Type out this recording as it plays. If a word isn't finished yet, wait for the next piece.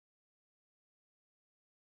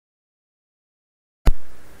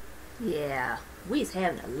Yeah, we's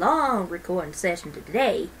having a long recording session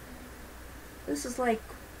today. This is like,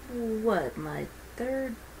 what, my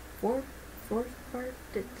third, fourth part?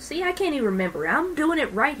 See, I can't even remember. I'm doing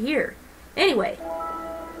it right here. Anyway,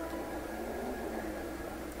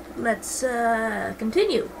 let's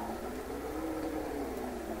continue.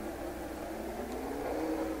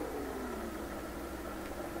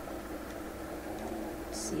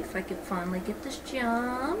 See if I can finally get this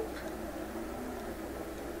jump.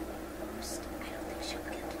 I don't think she'll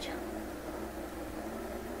get the jump.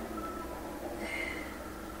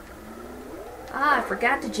 Ah, I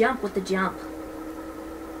forgot to jump with the jump.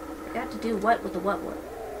 Forgot to do what with the what.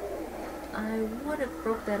 I would have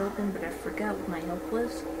broke that open, but I forgot what my help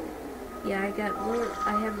was. Yeah, I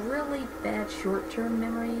have really bad short-term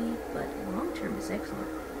memory, but long-term is excellent.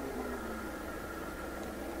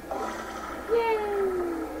 Yay!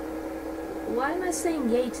 Why am I saying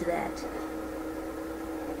yay to that?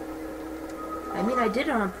 I mean, I did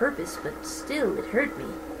it on purpose, but still, it hurt me.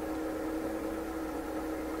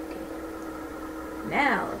 Okay.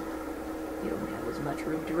 Now, you don't have as much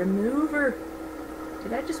room to remover.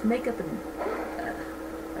 Did I just make up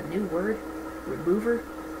a new word? Remover?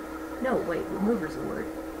 No, wait, remover's a word.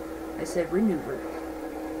 I said renewer.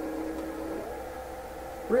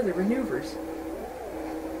 We're the renewers.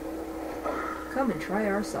 Come and try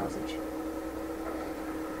our sausage.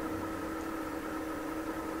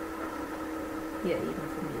 Yeah, even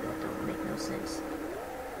for me that don't make no sense.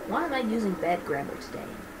 Why am I using bad grammar today?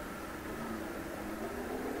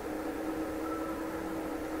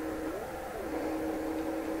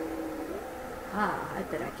 Ah, I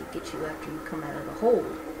bet I could get you after you come out of the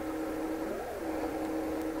hold.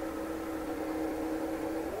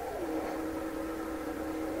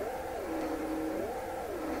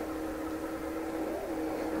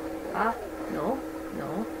 Ah, no.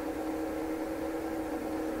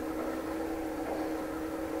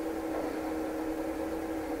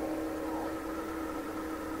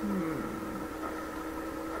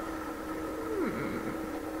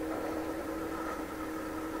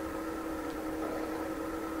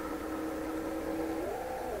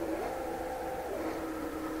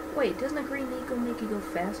 Wait, doesn't a green eagle make you go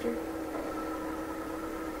faster?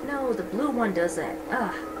 No, the blue one does that.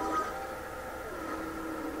 Ah.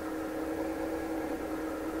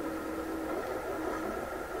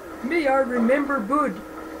 May I remember Bud?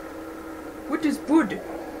 What is Bud?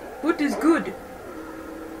 What is good?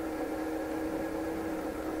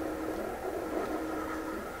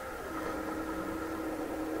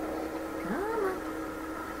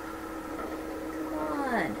 Come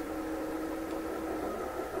on.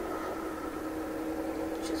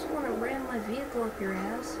 Just want to ram my vehicle up your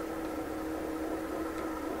ass.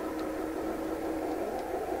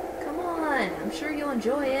 Come on, I'm sure you'll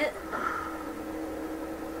enjoy it.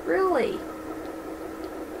 Really?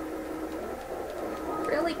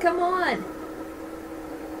 Really, come on!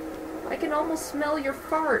 I can almost smell your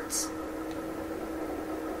farts.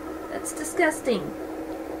 That's disgusting.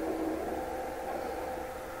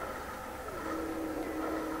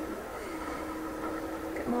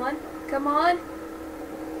 Come on, come on!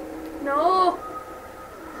 No!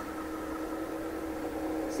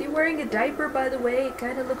 Is he wearing a diaper, by the way? It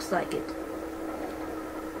kind of looks like it.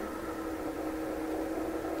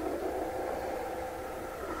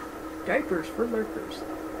 Diapers for lurkers.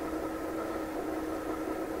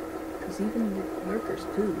 Because even the lurkers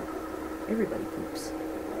poo. Everybody poops.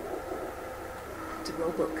 It's a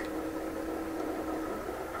rule book.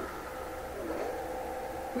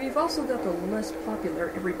 We've also got the less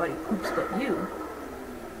popular Everybody Poops But You.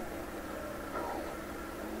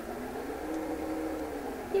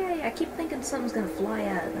 Yay, I keep thinking something's gonna fly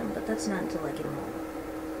out of them, but that's not until I get them all.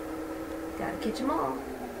 Gotta catch them all.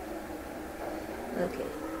 Okay.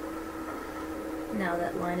 Now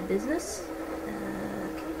that line of business.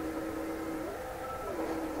 Okay.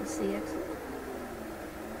 Let's see, exit.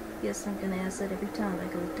 Yes, I'm gonna ask that every time I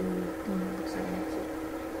go through what looks like an exit.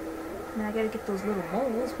 Now I gotta get those little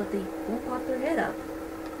moles, but they won't pop their head up.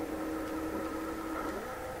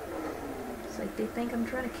 It's like they think I'm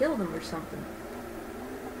trying to kill them or something.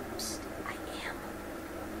 Psst, I am.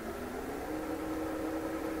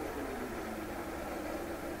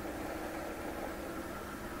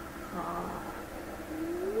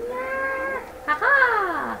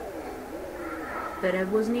 Haha! Bet I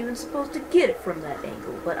wasn't even supposed to get it from that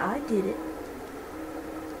angle, but I did it.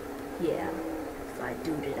 Yeah, if I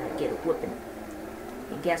doed it, I'd get a whooping.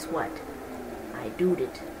 And guess what? I doed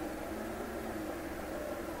it.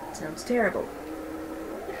 Sounds terrible.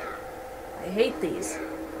 I hate these.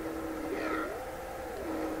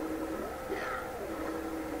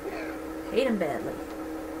 Hate them badly.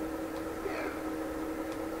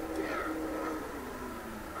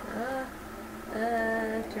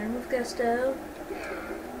 Turn with gusto.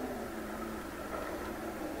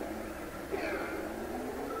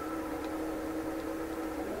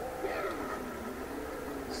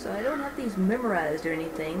 So I don't have these memorized or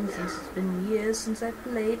anything, since it's been years since I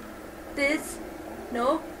played this.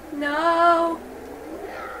 No, no!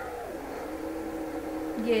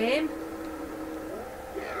 Game.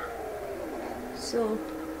 So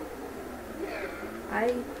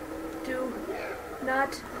I do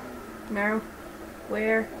not know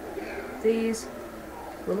where these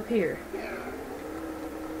will appear.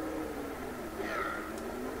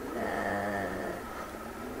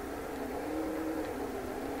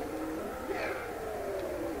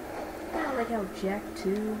 I like how Jack 2,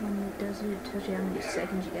 when it does it tells you how many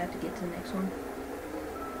seconds you got to get to the next one.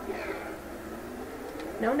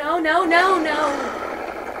 No, no, no, no, no!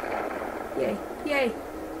 Yay, yay!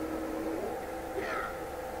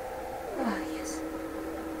 Oh, yes.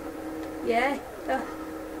 Yay!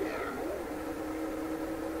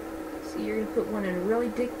 So you're gonna put one in a really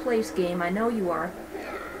big place game, I know you are.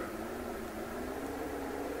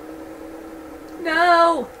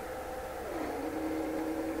 No!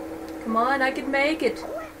 Come on, I can make it.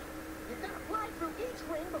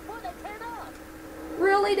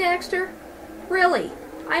 Really, Daxter? Really?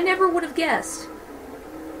 I never would have guessed.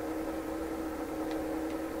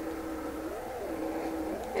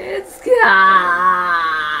 It's gone.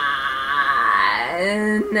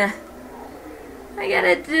 I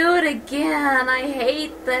gotta do it again. I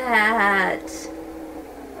hate that.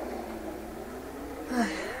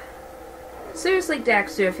 Seriously,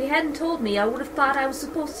 Daxter, if you hadn't told me, I would have thought I was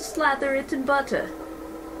supposed to slather it in butter.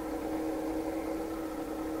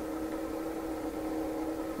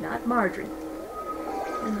 Not margarine.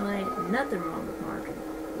 And there ain't nothing wrong with margarine.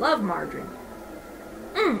 Love margarine.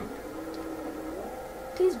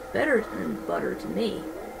 Tastes better than butter to me.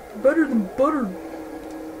 Better than butter.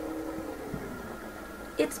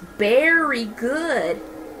 It's very good.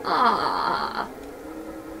 Ah.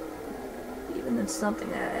 Even in something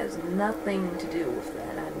that has nothing to do with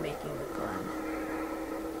that, I'm making a pun.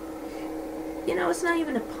 You know, it's not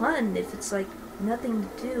even a pun if it's like nothing to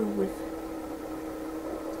do with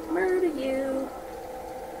murder you.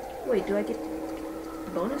 Wait, do I get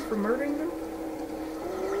bonus for murdering them?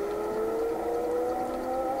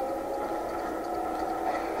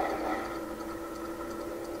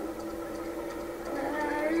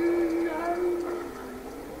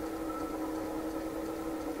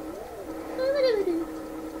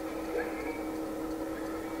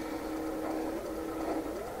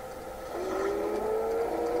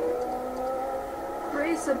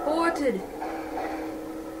 Race aborted!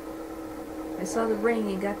 I saw the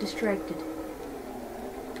ring and got distracted.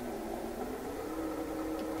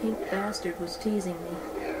 The pink bastard was teasing me.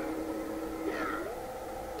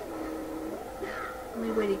 The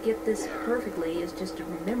only way to get this perfectly is just to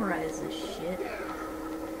memorize this shit.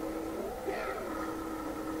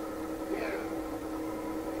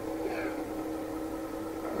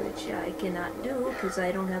 Which I cannot do because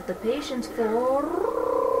I don't have the patience for.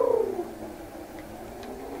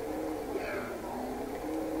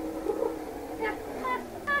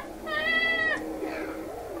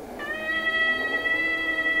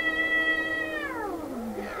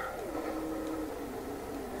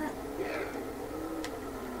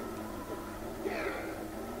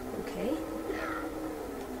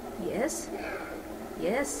 Yes.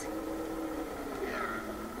 Yes.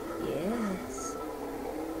 Yes.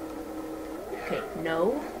 Okay,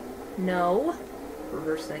 no. No.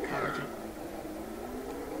 Reverse psychology.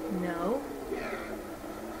 No.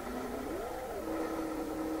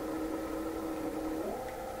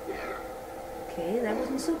 Okay, that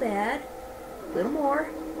wasn't so bad. A little more.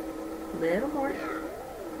 A little more.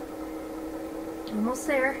 Almost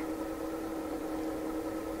there.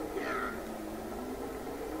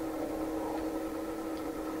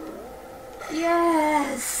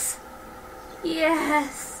 Yes!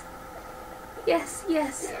 Yes! Yes,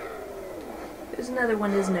 yes. There's another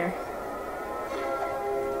one, isn't there?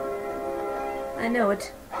 I know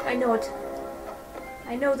it. I know it.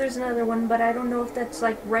 I know there's another one, but I don't know if that's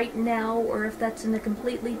like right now or if that's in a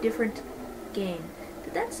completely different game.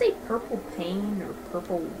 Did that say Purple Pain or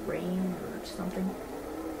Purple Rain or something?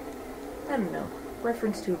 I don't know.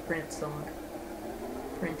 Reference to a Prince song.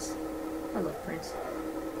 Prince. I love Prince.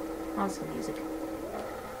 Awesome music.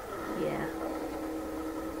 Yeah.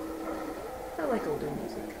 I like older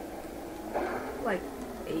music. Like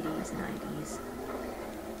 80s, 90s,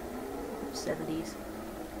 70s.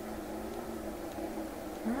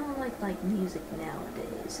 I don't like music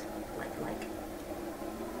nowadays. Like.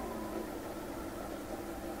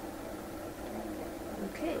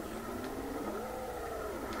 Okay.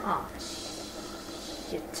 Oh,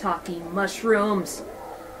 shiitake mushrooms.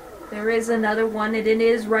 There is another one, and it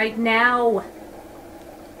is right now.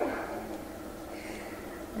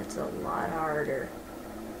 That's a lot harder.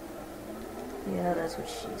 Yeah, that's what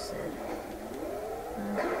she said.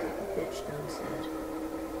 That's what the bitch done said.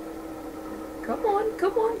 Come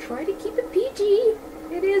on, try to keep it PG.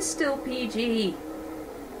 It is still PG.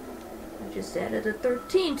 I just added a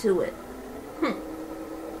 13 to it.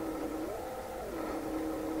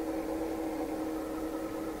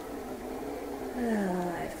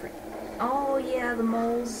 Oh yeah, the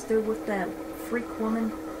moles, they're with that freak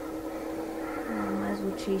woman. I might as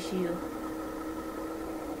well chase you.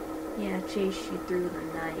 Yeah, chase you through the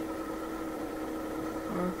night.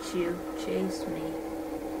 Won't you chase me?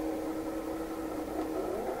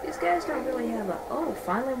 These guys don't really have a... Oh,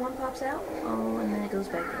 finally one pops out? Oh, and then it goes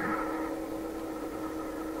back in.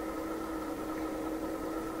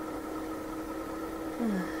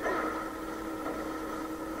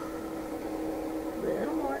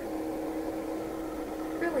 Little more.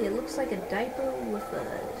 Really, it looks like a diaper with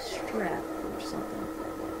a strap or something.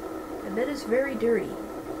 I bet it's very dirty.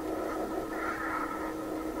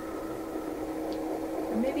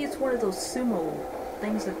 Or maybe it's one of those sumo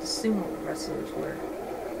things that the sumo wrestlers wear.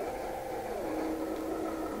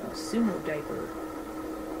 A sumo diaper.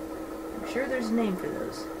 I'm sure there's a name for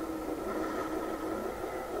those.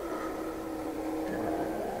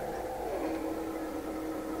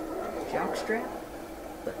 Jockstrap?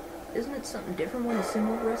 But isn't it something different when a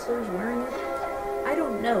sumo wrestler's wearing it? I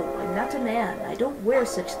don't know. I'm not a man. I don't wear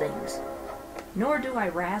such things. Nor do I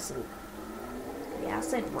wrestle. Yeah, I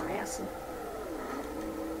said wrestle.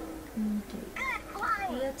 Okay. Good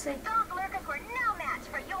flying! Let's say... Those lurkers were no match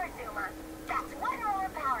for your Zuma. That's one more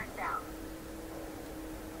power cell.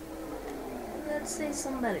 Let's say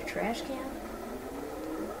something about a trash can.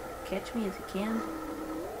 Catch me if you can.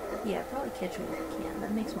 Yeah, probably catch me if you can.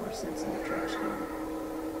 That makes more sense than a trash can.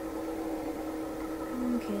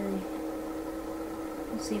 Okay.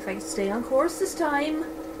 Let's see if I can stay on course this time.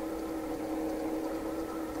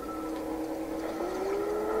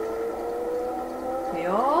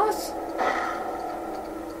 Yes.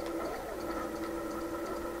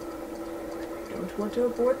 Don't want to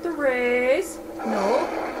abort the race. No.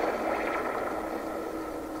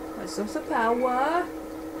 My source of power.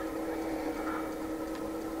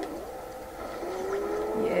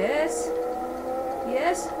 Yes.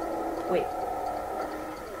 Yes. Wait.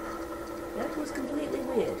 That was completely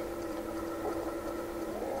weird.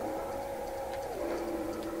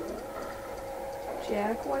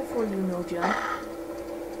 Jack, why for you no jump?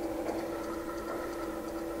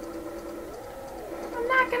 I'm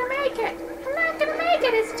not gonna make it! I'm not gonna make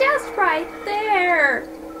it! It's just right there!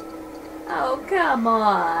 Oh, come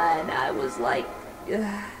on! I was like...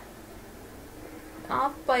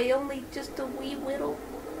 off by only just a wee whittle.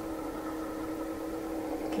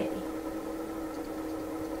 Okay.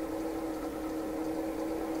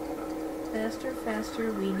 Faster,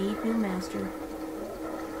 faster, we need new master.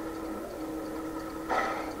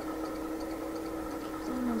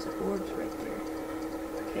 Keep those orbs right there.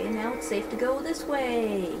 Okay, now it's safe to go this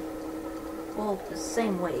way. Well, the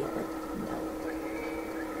same way, but no.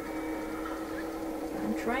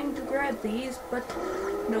 I'm trying to grab these, but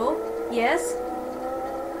no. Yes.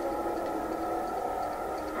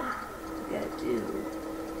 What gotta do?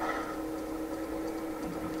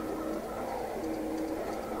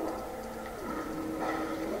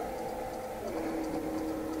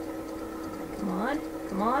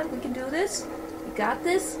 Come on, we can do this. We got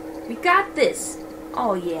this. We got this.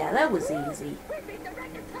 Oh yeah, that was easy.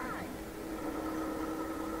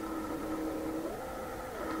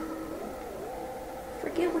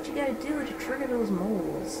 Forget what you gotta do to trigger those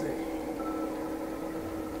moles.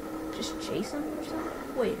 Just chase them or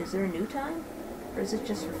something? Wait, is there a new time? Or is it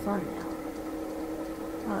just for fun now?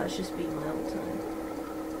 Oh, it's just being my old time.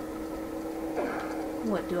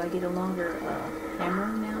 What, do I get a longer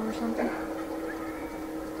hammer now or something?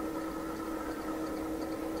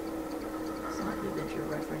 Adventure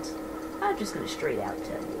reference. I'm just gonna straight out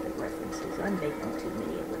tell you the references. I'm making too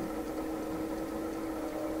many of them.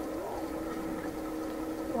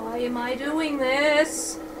 Why am I doing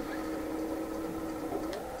this?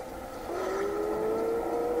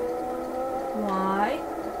 Why?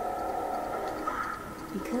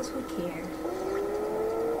 Because we care.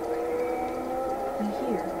 We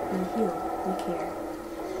hear, we heal, we care.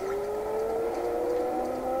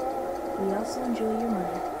 We also enjoy your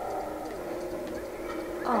money.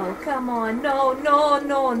 Oh, come on. No, no,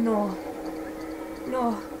 no, no.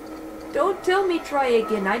 No. Don't tell me try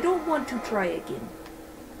again. I don't want to try again.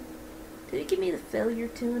 Did it give me the failure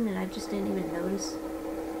tune and I just didn't even notice?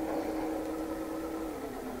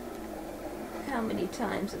 How many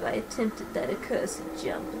times have I attempted that accursed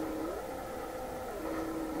jump?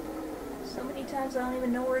 So many times I don't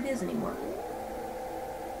even know where it is anymore.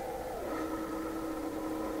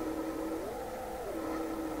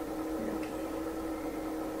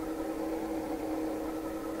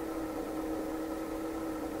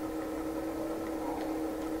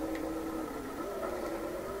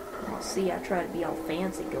 See, I try to be all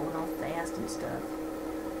fancy, going all fast and stuff.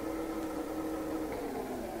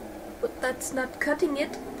 But that's not cutting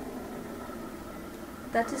it.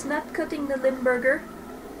 That is not cutting the Limburger.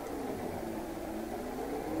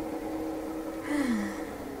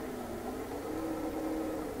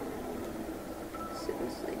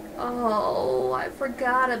 Seriously. Oh, I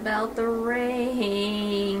forgot about the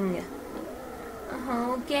ring.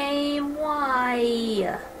 Oh, game,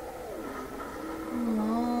 why?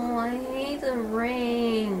 I hate the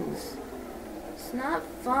rings. It's not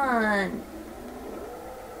fun.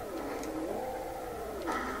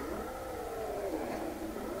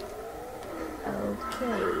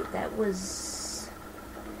 Okay, that was...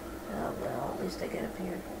 Oh well, at least I got up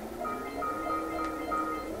here.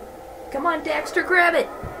 Come on, Daxter, grab it!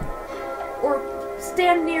 Or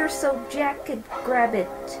stand near so Jack could grab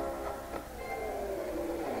it.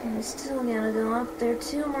 I'm still gonna go up there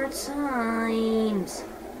 2 more times.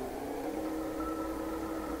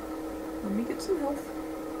 Let me get some health.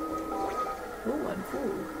 Oh, I'm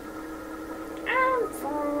full. I'm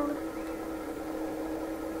full.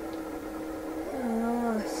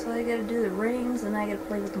 So I gotta do the rings and I gotta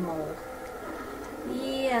play with the mole.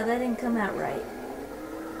 Yeah, that didn't come out right.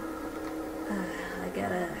 I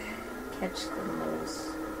gotta catch the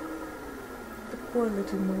moles. The poor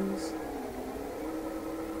little moles.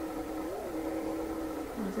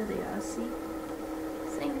 Oh, there they are, see?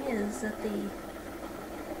 Thing is that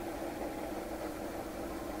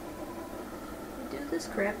this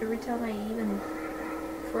crap every time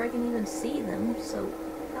before I can even see them, so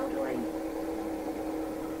how do I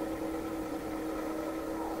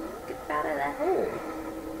get out of that hole?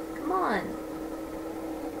 Come on.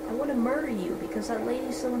 I want to murder you because that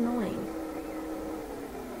lady's so annoying.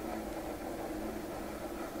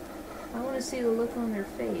 I want to see the look on their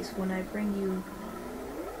face when I bring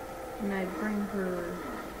her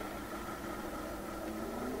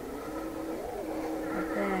a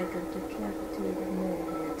bag of decapitated mole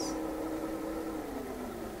heads.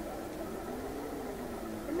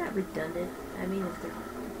 They're not redundant. I mean, if they're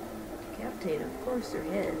decapitated, of course they're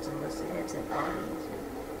heads, unless the heads have bodies.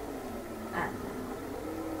 I don't know.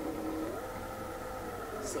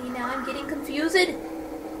 See, now I'm getting confused. The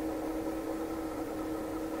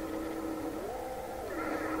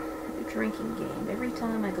drinking game. Every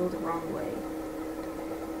time I go the wrong way.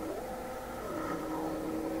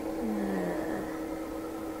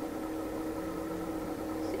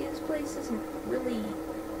 Place isn't really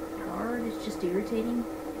hard, it's just irritating.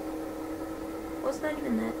 Well, it's not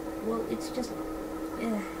even that. Well, it's just...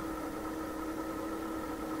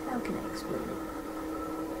 How can I explain it?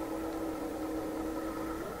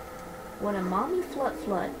 When a mommy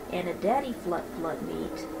flut-flut and a daddy flut-flut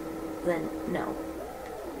meet, then no.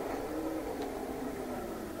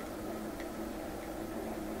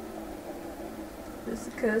 This is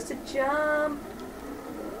a cursed jump.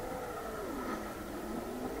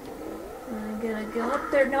 I'm gonna go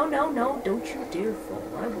up there. No, no, no. Don't you dare fall.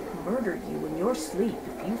 I will murder you in your sleep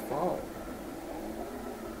if you fall.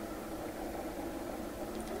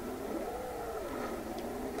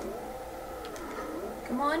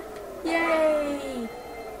 Come on. Yay!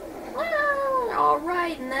 Well,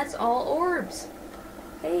 alright, and that's all orbs.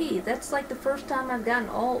 Hey, that's like the first time I've gotten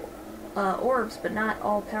all orbs, but not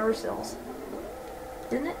all power cells.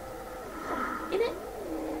 Didn't it? Isn't it?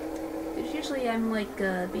 Because usually I'm like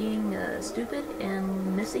being stupid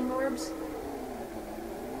and missing orbs.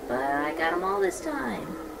 But I got them all this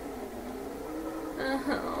time.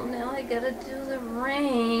 Oh, now I gotta do the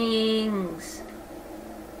rings.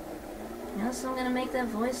 Yes, I'm gonna make that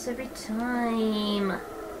voice every time.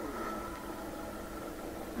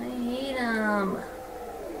 I hate them.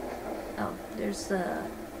 Oh, there's the...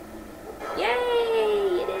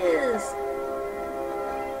 Yay! It is!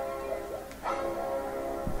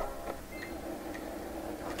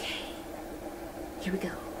 Okay. Here we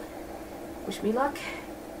go. Wish me luck.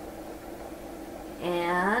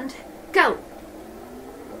 And... go!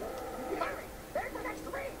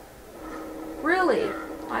 Really?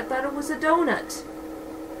 I thought it was a donut.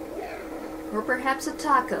 Or perhaps a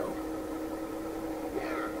taco.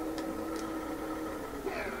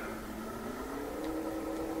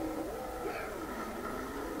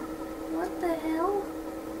 What the hell?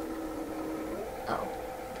 Oh.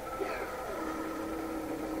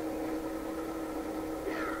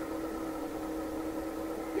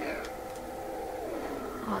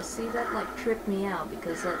 see, that like tripped me out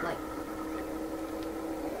because that like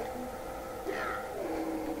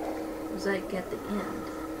was like at the end,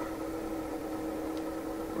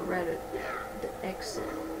 or rather, the exit.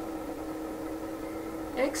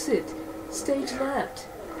 Exit, stage left.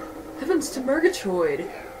 Heavens to Murgatroyd.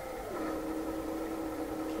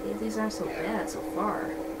 Okay, these aren't so bad so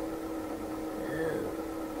far. Ugh.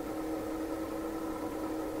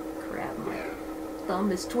 Crap, my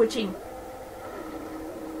thumb is twitching.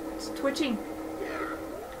 It's twitching.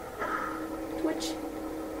 Twitch.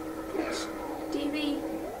 Twitch. TV.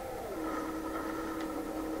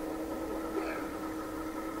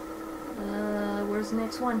 Where's the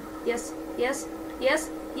next one? Yes, yes, yes,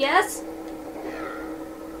 yes!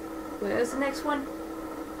 Where's the next one?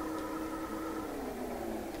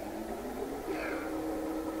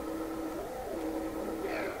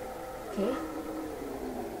 Okay.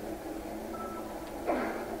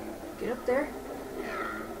 Get up there.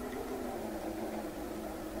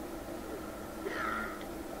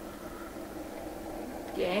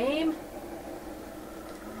 Game.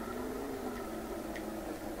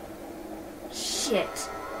 Shit.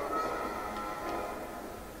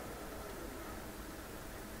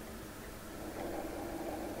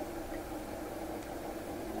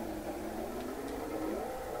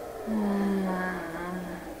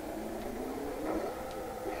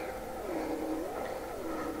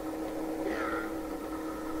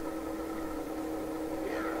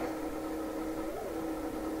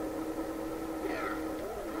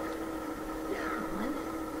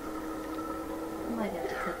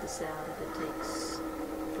 Out if it takes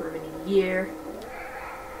for a year.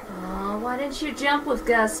 Oh, why didn't you jump with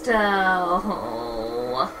gusto?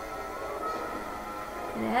 Oh.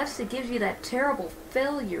 And it has to give you that terrible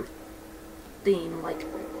failure theme, like,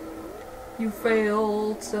 you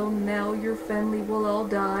failed, so now your family will all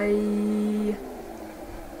die.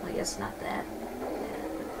 I guess not that.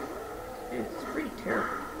 Yeah, it's pretty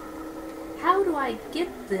terrible. How do I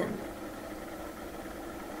get them?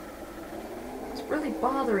 Really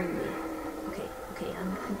bothering me. Okay,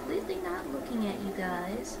 I'm completely not looking at you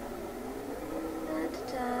guys.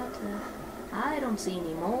 I don't see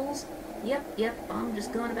any moles. Yep, I'm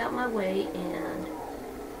just going about my way, and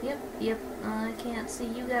yep, I can't see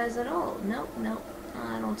you guys at all. Nope,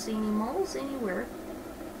 I don't see any moles anywhere.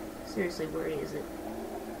 Seriously, where is it?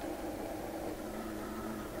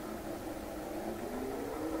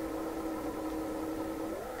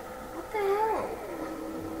 What the hell?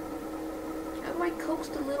 How do I coax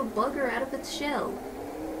the little bugger out of its shell?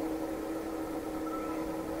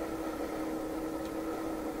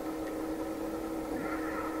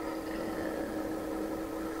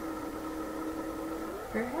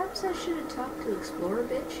 Perhaps I should have talked to Explorer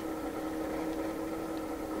Bitch?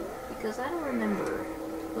 Because I don't remember.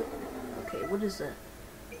 What? Okay, what is that?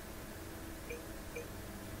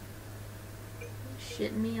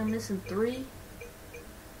 Shitting me, I'm missing 3?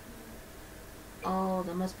 Oh,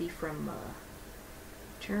 that must be from,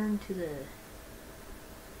 turn to the...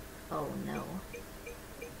 Oh, no.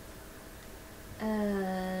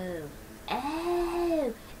 Oh!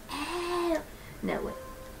 No, wait.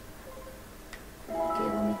 Okay,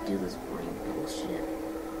 let me do this brain bullshit.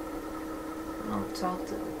 I'll talk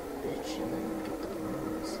to the bitch and then get the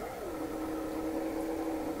rules.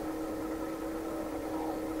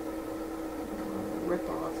 Rip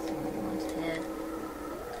off someone's head.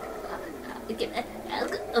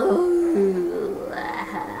 Oh,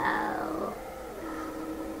 wow.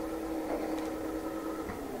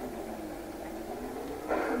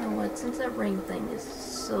 You know what? Since that ring thing is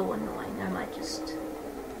so annoying, I might just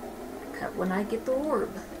cut when I get the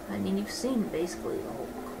orb. I mean, you've seen basically the whole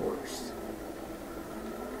course.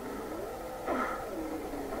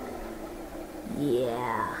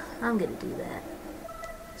 Yeah, I'm gonna do that.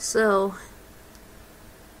 So,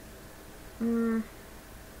 should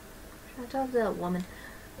I talk to that woman?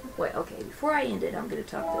 Wait, okay, before I end it, I'm gonna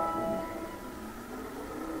talk to that woman.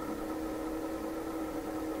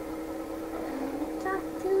 Talk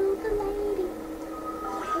to the lady.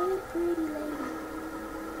 Hey, pretty lady.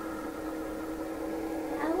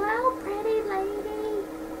 Hello, pretty lady.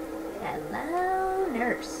 Hello,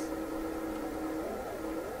 nurse.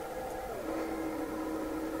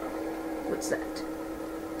 What's that?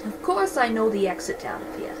 Of course I know the exit out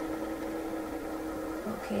of here.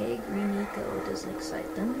 Okay, green eco doesn't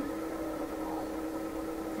excite them.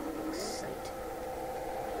 Excite.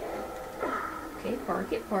 Okay,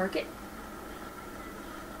 park it.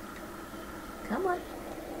 Come on.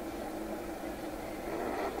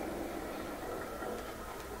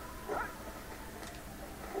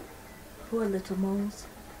 Poor little moles.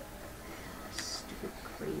 Stupid,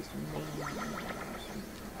 crazy man.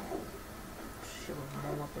 Shove them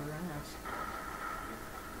all up her ass.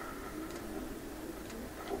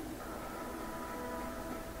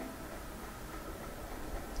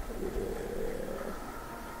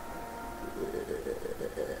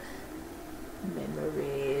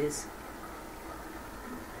 Memories.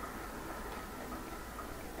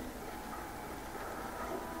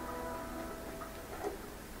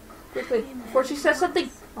 Quickly, before she says something.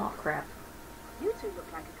 Oh crap. You two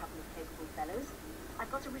look like a couple of capable fellows.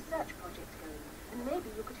 I've got a research project going, and maybe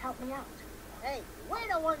you could help me out. Hey, we're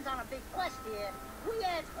the ones on a big quest here. We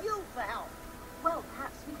ask you for help. Well,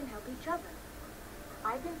 perhaps we can help each other.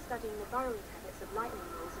 I've been studying the burrowing habits of lightning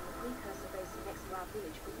moles in the Precursor Basin next to our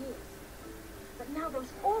village for years. But now those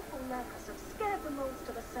awful lurkers have scared the moles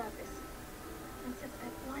to the surface. And since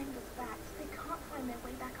they're blind as bats, they can't find their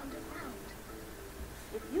way back underground.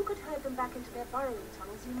 If you could herd them back into their burrowing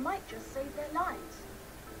tunnels, you might just save their lives.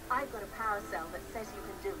 I've got a power cell that says you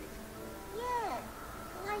can do it. Yeah,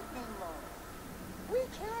 lightning moles. We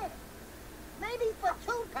can. Maybe for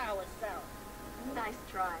 2 power cells. Nice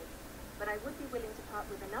try. But I would be willing to part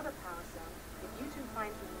with another power cell if you two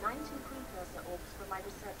find me 90 precursor orbs for my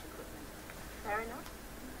research equipment. Fair enough?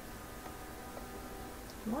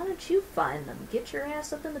 Why don't you find them? Get your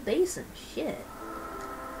ass up in the basin. Shit.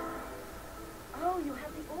 Oh, you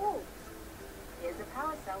have the orbs. Here's a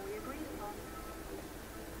power cell we agreed upon.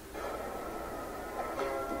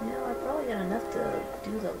 You know, I probably got enough to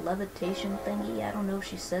do the levitation thingy. I don't know if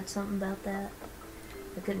she said something about that.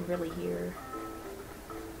 I couldn't really hear.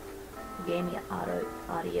 The gaming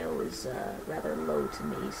audio is rather low to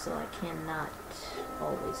me, so I cannot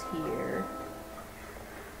always hear.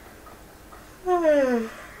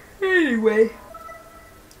 Anyway,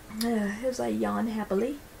 as I yawn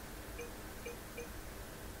happily.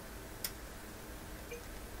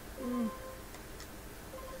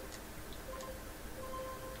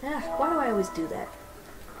 Why do I always do that?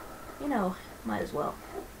 You know, might as well.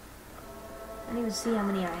 I don't even see how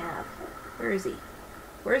many I have. Where is he?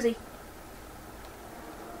 Where is he?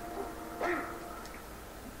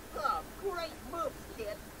 Oh, great moves,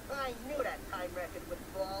 kid. I knew that time record would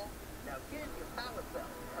fall. Now here's your power cell,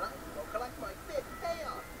 and I can go collect my big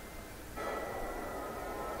payoff.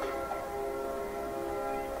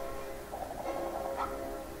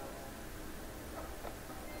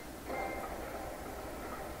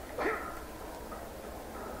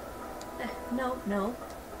 No.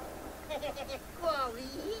 Oh,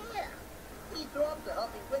 yeah. These orbs will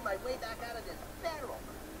help me win my way back out of this barrel.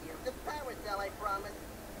 Here's the power cell I promised.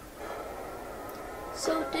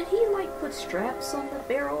 So, did he, like, put straps on the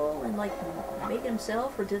barrel and, like, make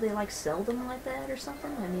himself? Or did they, like, sell them like that or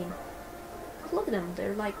something? I mean, look at them.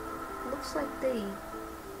 They're, like, looks like they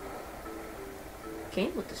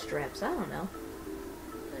came with the straps. I don't know.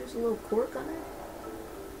 There's a little cork on it.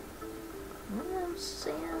 What I'm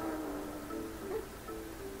saying.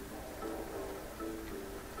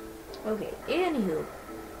 Okay, anywho.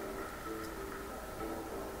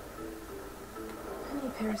 How many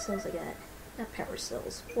power cells I got? Not power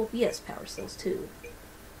cells. Well, yes, power cells too.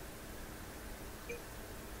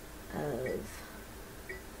 Of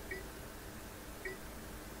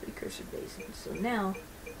Precursor Basin. So now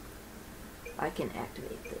I can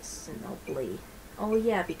activate this and hopefully. Oh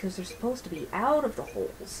yeah, because they're supposed to be out of the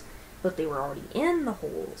holes, but they were already in the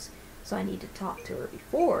holes. So I need to talk to her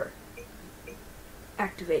before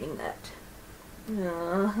activating that.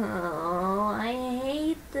 Oh, I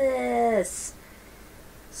hate this.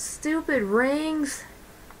 Stupid rings.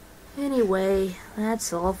 Anyway,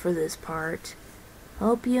 that's all for this part.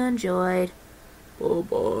 Hope you enjoyed.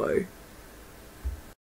 Bye-bye.